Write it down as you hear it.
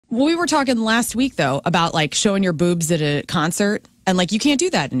Well, we were talking last week, though, about like showing your boobs at a concert. And like, you can't do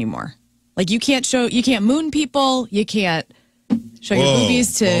that anymore. Like, you can't moon people. You can't show your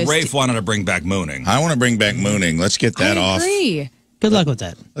boobies to. Well, Rafe wanted to bring back mooning. I want to bring back mooning. Let's get that off. I agree. Good luck with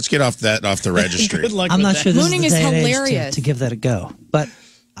that. Let's get off the registry. Good luck I'm not sure this mooning is the is day and age hilarious to give that a go, but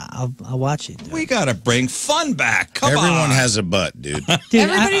I'll watch it. We got to bring fun back. Come on. Everyone has a butt, dude.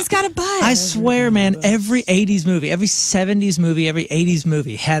 Everybody's got a butt. I swear, man, every 80s movie, every 70s movie, every 80s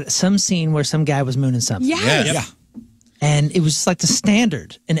movie had some scene where some guy was mooning something. Yes. Yeah. And it was just like the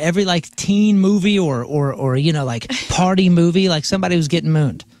standard in every like teen movie or you know, like party movie, like somebody was getting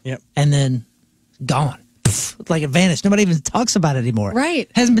mooned. Yep. And then gone. Like it vanished. Nobody even talks about it anymore. Right.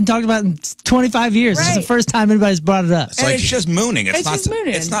 Hasn't been talked about in 25 years. Right. It's the first time anybody's brought it up. It's just mooning. It's not, just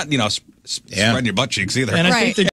mooning. It's not, spreading your butt cheeks either. And I Right. think